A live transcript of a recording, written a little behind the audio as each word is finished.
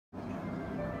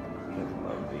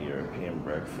The European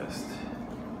breakfast.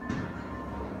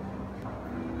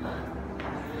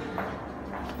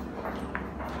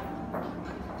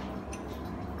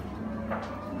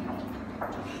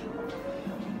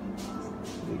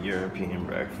 The European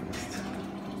breakfast.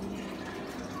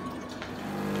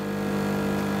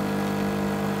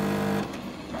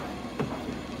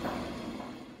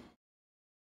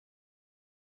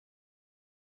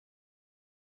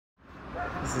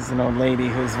 This is an old lady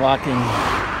who's walking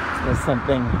with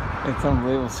something. It's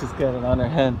unbelievable. She's got it on her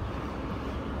head.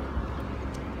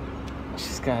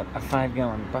 She's got a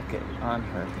 5-gallon bucket on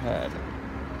her head.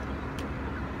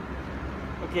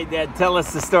 Okay, Dad, tell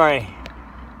us the story.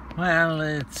 Well,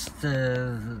 it's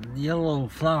the yellow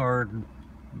flowered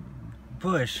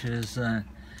bush is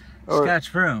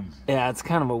Scotch broom. Yeah, it's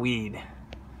kind of a weed.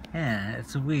 Yeah,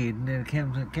 it's a weed. It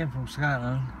came from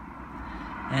Scotland,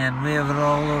 and we have it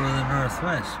all over the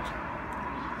Northwest.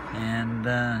 And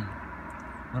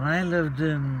when I lived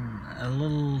in a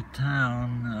little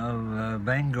town of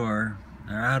Bangor,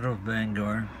 or out of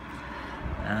Bangor,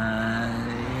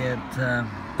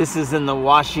 This is in the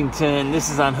Washington. This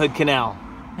is on Hood Canal.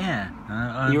 Yeah.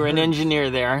 You were an engineer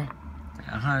there.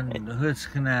 On Hood's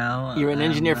Canal. You were an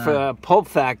engineer for a pulp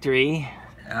factory.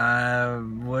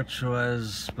 Which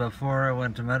was before I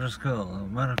went to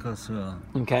medical school.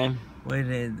 Okay.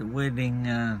 Waiting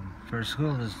for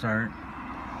school to start.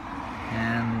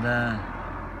 And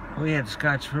we had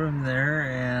Scotch broom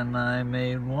there, and I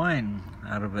made wine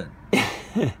out of it.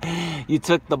 You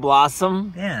took the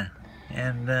blossom? Yeah.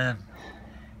 And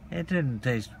it didn't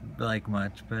taste like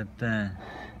much, but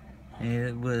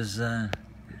it was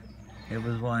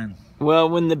wine. Well,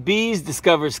 when the bees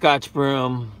discover Scotch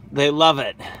broom, they love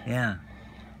it. Yeah.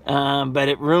 But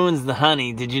it ruins the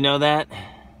honey. Did you know that?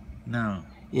 No.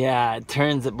 Yeah, it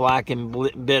turns it black and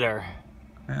bitter.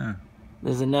 Yeah.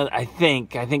 There's another. I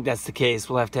think that's the case.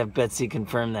 We'll have to have Betsy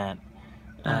confirm that.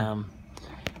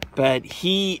 But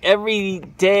he every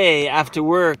day after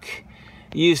work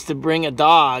used to bring a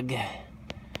dog,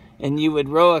 and you would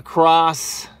row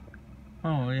across.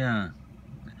 Oh yeah,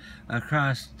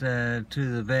 across to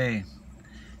the bay,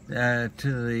 to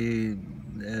the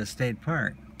state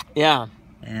park. Yeah.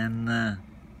 And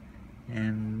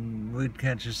we'd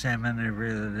catch a salmon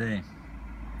every other day.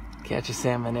 Catch a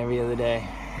salmon every other day.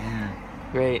 Yeah.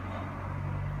 Great.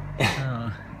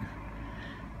 Oh,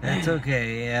 that's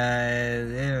okay.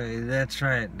 Anyway, that's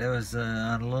right. That was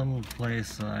on a little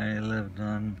place I lived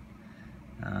on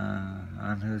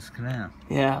Hood's Canal.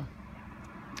 Yeah.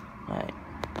 Right.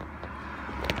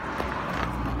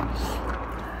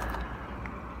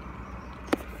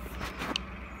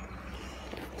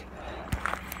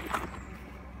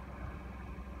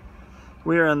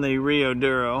 We're on the Rio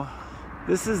Douro.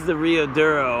 This is the Rio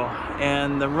Douro,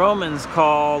 and the Romans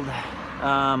called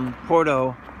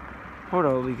Porto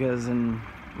because in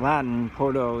Latin,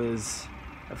 Porto is,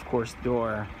 of course,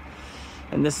 door.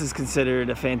 And this is considered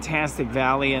a fantastic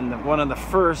valley, and one of the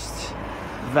first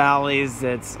valleys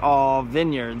that's all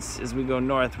vineyards. As we go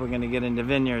north, we're going to get into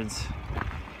vineyards.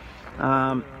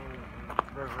 River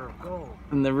of Gold.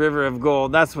 And the River of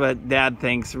Gold, that's what Dad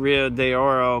thinks, Rio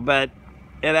Douro, but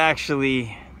it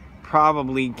actually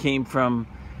probably came from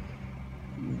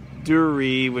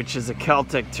Duri, which is a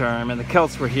Celtic term, and the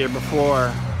Celts were here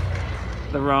before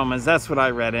the Romans. That's what I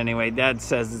read anyway. Dad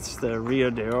says it's the Rio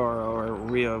Douro, or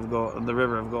Rio of Gold, the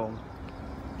River of Gold.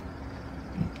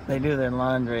 They do their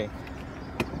laundry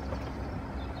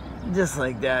just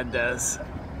like Dad does.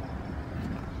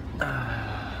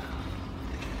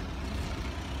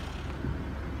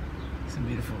 Some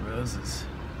beautiful roses.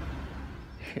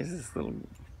 Here's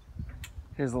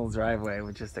a little driveway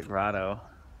with just a grotto.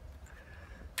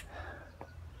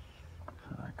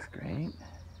 Looks great.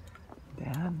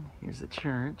 Dad, here's a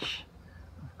church.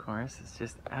 Of course, it's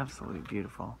just absolutely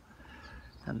beautiful.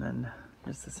 And then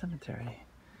there's the cemetery.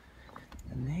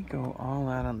 And they go all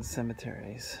out on the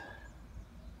cemeteries.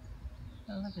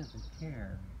 Oh, look at the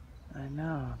care. I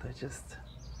know, there's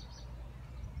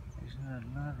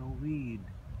not a weed.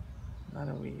 not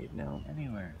a weed, no.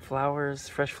 Anywhere. Flowers,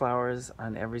 fresh flowers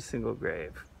on every single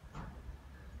grave.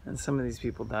 And some of these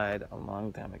people died a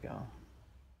long time ago.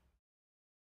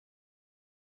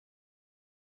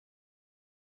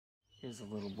 Here's a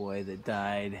little boy that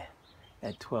died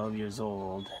at 12 years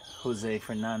old, Jose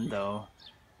Fernando.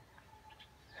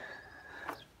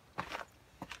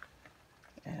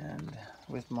 And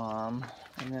with Mom.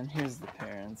 And then here's the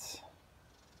parents.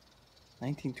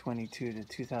 1922 to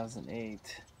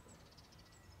 2008.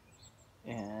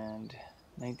 And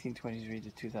 1923 to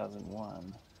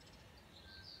 2001.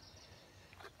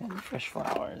 And fresh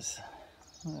flowers.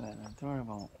 What an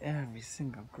adorable, every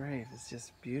single grave is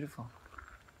just beautiful.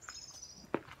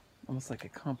 Almost like a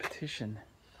competition.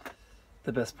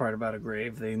 The best part about a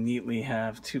grave, they neatly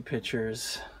have 2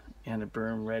 pitchers and a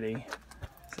broom ready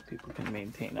so people can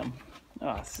maintain them.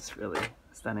 Oh, it's just really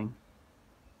stunning.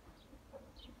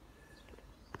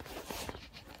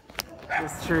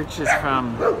 This church is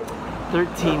from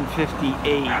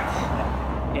 1358,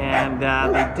 and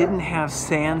they didn't have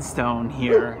sandstone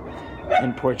here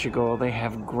in Portugal. They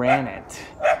have granite,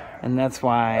 and that's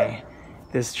why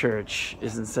this church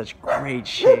is in such great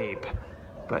shape.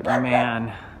 But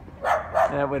man,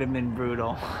 that would have been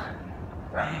brutal.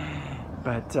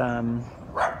 But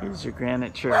here's your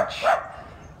granite church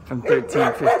from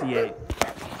 1358.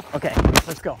 Okay,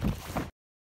 let's go.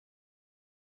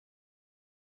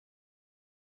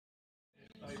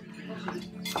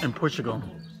 In Portugal,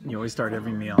 you always start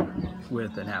every meal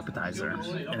with an appetizer,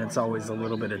 and it's always a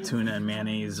little bit of tuna and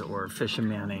mayonnaise or fish and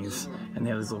mayonnaise, and they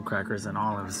have these little crackers and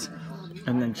olives.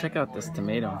 And then check out this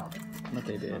tomato. What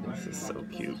they did, this is so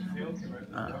cute.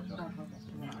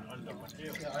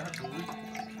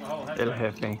 El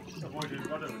Jefe.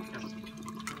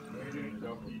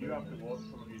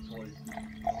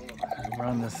 We're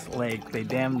on this lake. They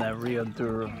dammed the Rio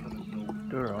Douro.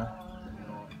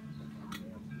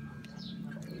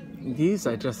 These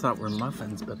I just thought were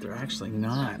muffins, but they're actually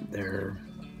not. They're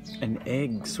an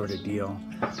egg sort of deal.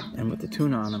 And with the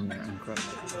tuna on them, they're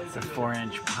incredible. It's a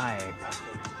 4-inch pipe.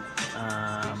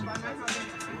 A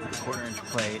 1/4-inch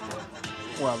plate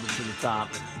welded to the top.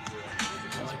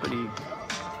 It's pretty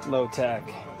low tech.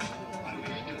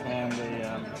 And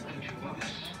a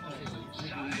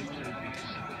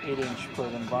 8-inch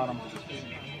plate on the bottom.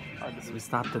 We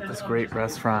stopped at this great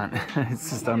restaurant.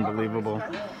 It's just unbelievable.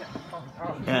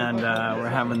 And we're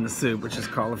having the soup, which is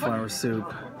cauliflower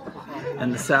soup,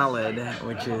 and the salad,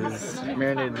 which is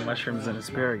marinated mushrooms and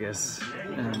asparagus.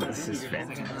 And this is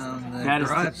fantastic. On the Dad,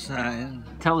 garage side,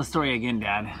 tell the story again,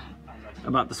 Dad,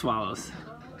 about the swallows.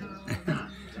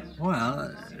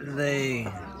 well, they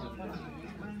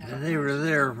were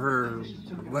there for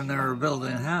when they were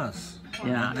building a house.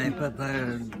 Yeah. And they put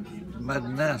their mud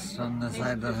nest on the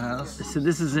side of the house. So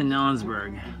this is in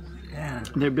Nonsburg. Yeah.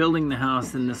 They're building the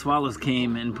house, and the swallows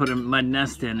came and put a mud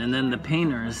nest in, and then the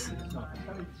painters.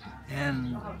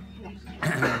 And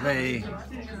they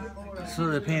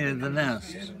painted the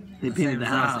nest. They painted the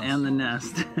house and the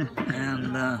nest.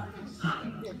 And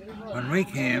when we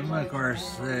came, of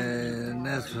course, the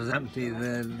nest was empty.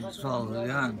 The swallows were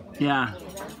gone. Yeah.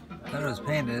 That was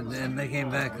painted, and they came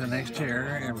back the next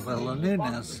year and built a new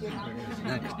nest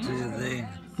next to the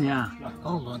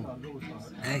old one.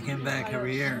 And they came back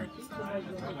every year.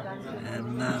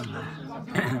 And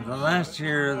the last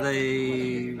year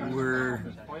the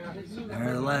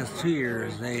last 2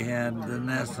 years, they had the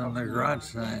nest on the garage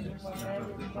side,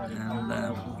 and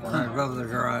above the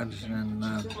garage, and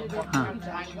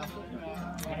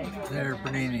they're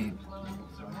pretty neat.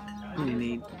 Pretty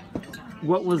neat.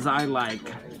 What was I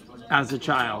like as a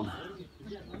child?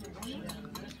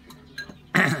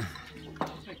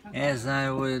 As I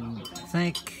would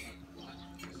think,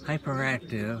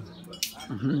 hyperactive.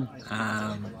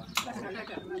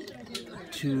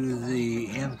 To the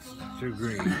nth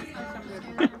degree.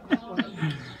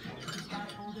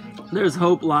 There's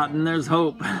hope, Lawton. There's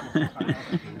hope.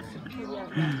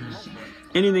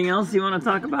 Anything else you want to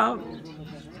talk about?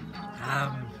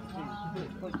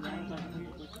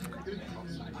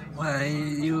 Well,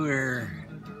 your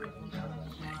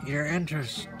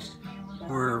interests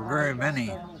were very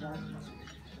many,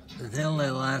 but they only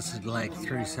lasted like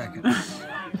 3 seconds.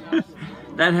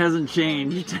 That hasn't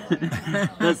changed.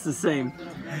 That's the same.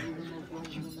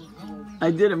 I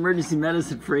did emergency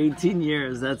medicine for 18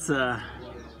 years. That's a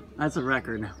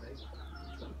record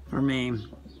for me.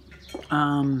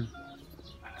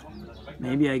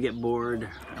 Maybe I get bored.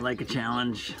 I like a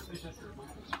challenge.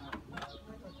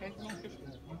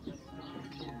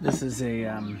 This is a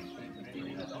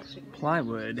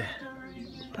plywood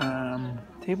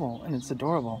table, and it's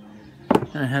adorable.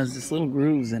 And it has this little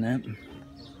grooves in it.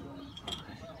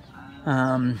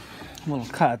 Little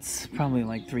cuts, probably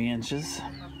like 3 inches.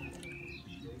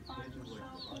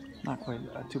 Not quite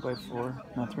a 2x4,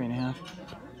 not 3.5.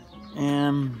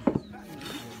 And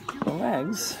the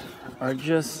legs are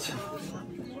just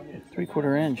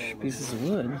 3/4 inch pieces of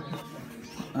wood.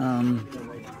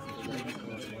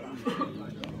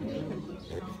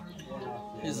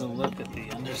 Here's a look at the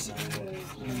underside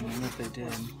and what they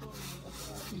did.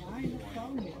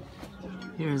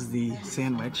 Here's the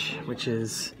sandwich, which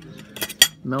is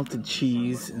melted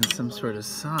cheese and some sort of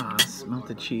sauce.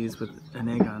 Melted cheese with an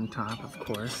egg on top, of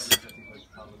course,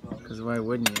 because why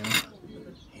wouldn't you?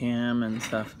 ham and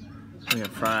stuff. We have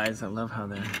fries. I love how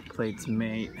their plates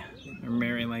mate or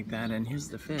marry like that. And here's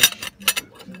the fish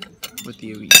with the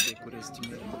ubiquitous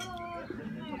tomato.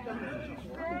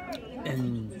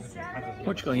 In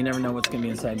Portugal, you never know what's going to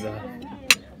be inside the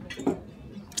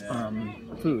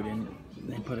food, and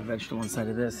they put a vegetable inside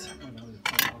of this.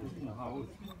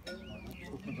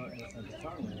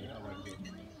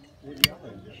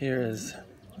 Here is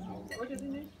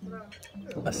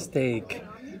a steak,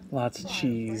 lots of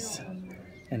cheese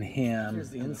and ham. Here's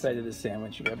the inside of the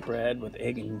sandwich. You got bread with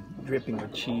egg and dripping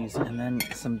with cheese, and then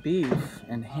some beef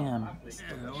and ham.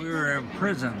 We were in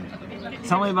prison.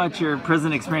 Tell me about your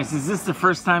prison experience. Is this the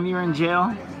first time you were in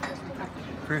jail?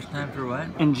 First time for what?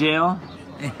 In jail?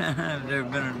 I've never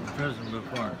been in prison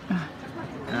before.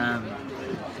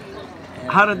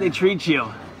 How did they treat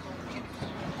you?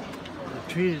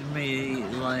 They treated me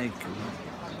like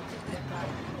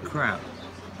crap.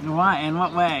 Why? In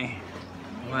what way?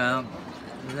 Well,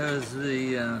 there was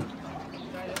the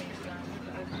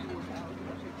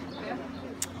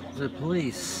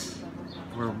police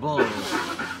were bulls,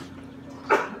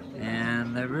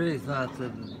 and I really thought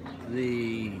that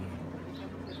the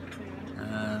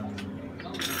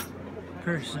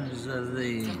persons of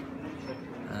the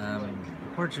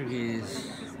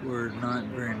Portuguese were not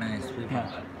very nice people.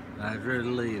 Yeah. I'd rather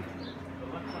leave.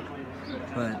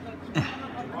 But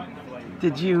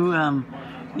did you,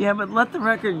 yeah, but let the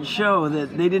record show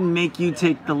that they didn't make you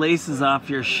take the laces off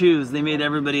your shoes. They made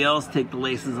everybody else take the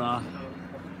laces off.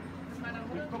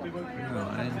 no,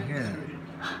 I didn't hear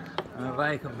that.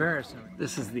 By comparison.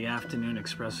 This is the afternoon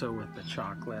espresso with the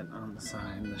chocolate on the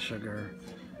side, the sugar.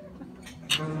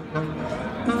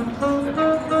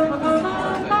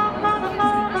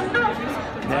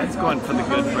 Dad's going for the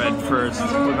good bread first.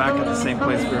 We're back at the same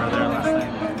place we were there last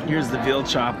night. Here's the veal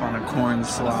chop on a corn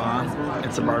slaw.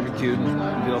 It's a barbecued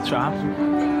veal chop.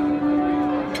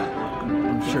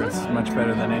 I'm sure it's much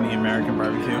better than any American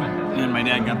barbecue. And my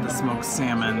dad got the smoked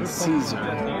salmon Caesar.